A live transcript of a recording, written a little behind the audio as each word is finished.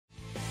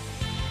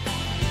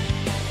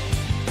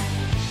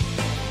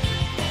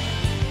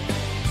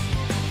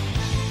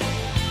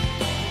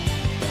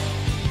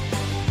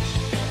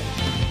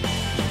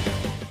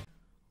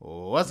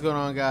What's going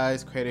on,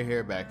 guys? Creator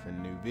here, back for a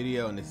new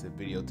video, and this is a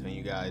video telling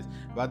you guys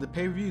about the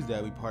pay-per-views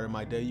that will be part of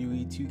my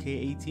WWE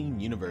 2K18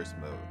 Universe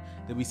mode.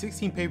 There'll be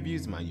 16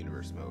 pay-per-views in my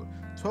Universe mode.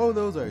 12 of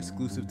those are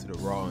exclusive to the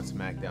Raw and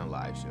Smackdown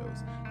live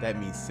shows. That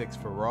means 6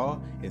 for Raw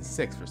and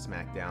 6 for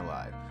Smackdown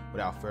Live.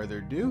 Without further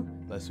ado,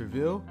 let's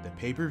reveal the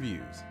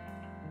pay-per-views.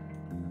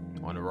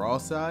 On the Raw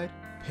side,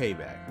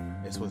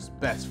 Payback. It's what's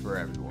best for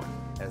everyone,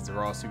 as the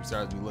Raw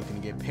superstars will be looking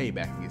to get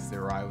payback against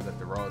their rivals at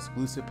the Raw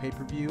exclusive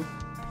pay-per-view,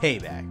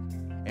 Payback.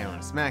 And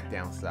on the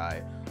Smackdown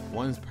side,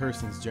 one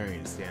person's journey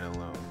to stand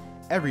alone.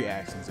 Every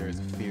action deserves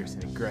a fierce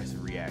and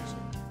aggressive reaction.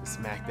 The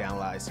Smackdown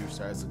Live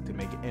superstars look to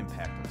make an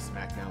impact on the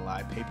Smackdown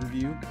Live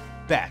pay-per-view,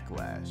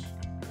 Backlash.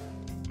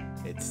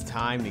 It's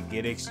time to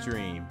get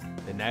extreme.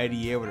 The night of the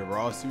year where the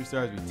Raw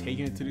superstars will be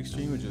taking it to the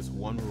extreme with just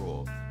one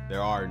rule.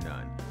 There are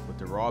none. With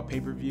the Raw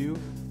pay-per-view,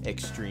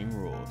 extreme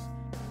rules.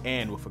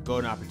 And with a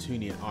golden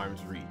opportunity in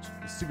arm's reach,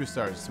 the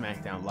superstars of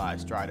SmackDown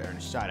Live strive to earn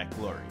a shot at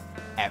glory,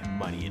 at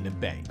Money in the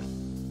Bank.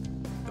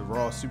 The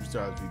Raw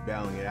superstars will be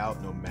battling it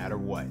out no matter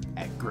what,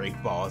 at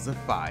Great Balls of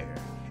Fire.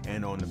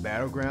 And on the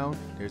Battleground,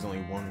 there's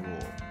only one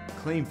rule.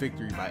 Claim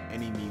victory by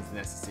any means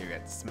necessary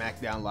at the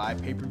SmackDown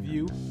Live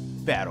pay-per-view,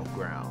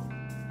 Battleground.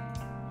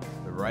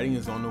 The writing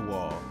is on the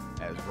wall,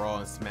 as Raw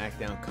and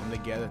SmackDown come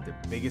together at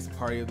the biggest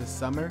party of the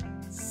summer,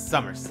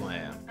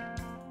 SummerSlam.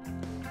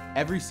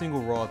 Every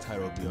single Raw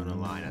title will be on the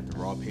line at the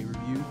Raw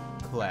pay-per-view,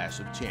 Clash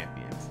of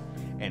Champions.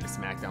 And the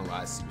SmackDown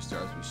Live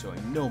superstars will be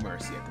showing no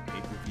mercy at the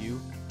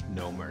pay-per-view,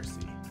 No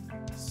Mercy.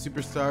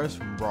 Superstars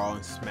from Raw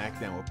and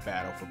SmackDown will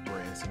battle for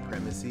brand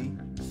supremacy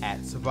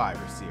at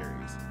Survivor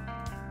Series.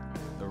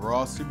 The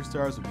Raw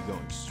superstars will be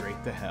going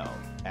straight to hell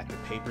at the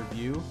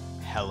pay-per-view,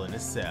 Hell in a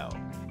Cell.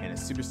 And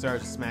the superstars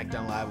of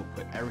SmackDown Live will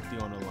put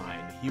everything on the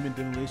line, the human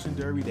demolition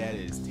derby that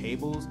is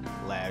tables,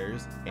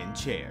 ladders, and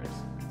chairs.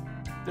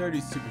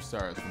 30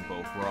 superstars from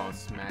both Raw and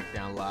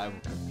SmackDown Live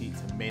will compete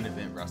to main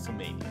event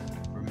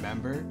WrestleMania.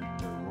 Remember,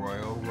 the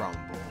Royal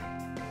Rumble.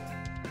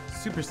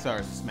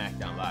 Superstars of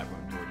SmackDown Live will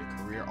endure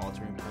the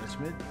career-altering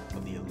punishment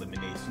of the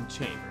Elimination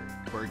Chamber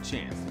for a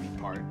chance to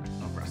be part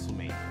of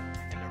WrestleMania.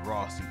 And the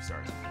Raw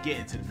superstars will get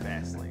into the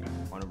fast lane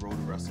on the road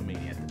to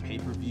WrestleMania at the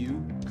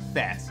pay-per-view,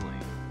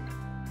 Fastlane.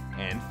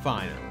 And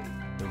finally,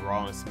 the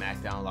Raw and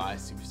SmackDown Live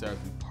superstars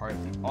will be part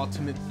of the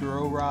ultimate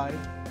thrill ride,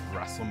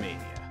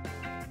 WrestleMania.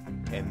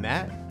 And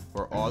that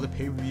were all the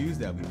pay-per-views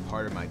that will be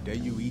part of my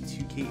WWE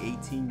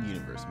 2K18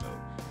 Universe mode.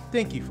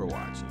 Thank you for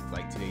watching. If you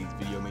liked today's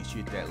video, make sure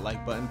you hit that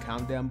like button,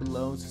 comment down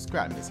below, and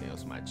subscribe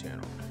to my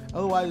channel.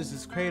 Otherwise, this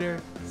is Creator,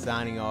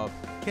 signing off.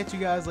 Catch you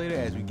guys later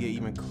as we get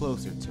even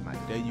closer to my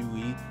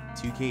WWE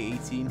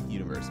 2K18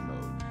 Universe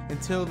mode.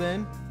 Until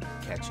then,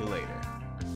 catch you later.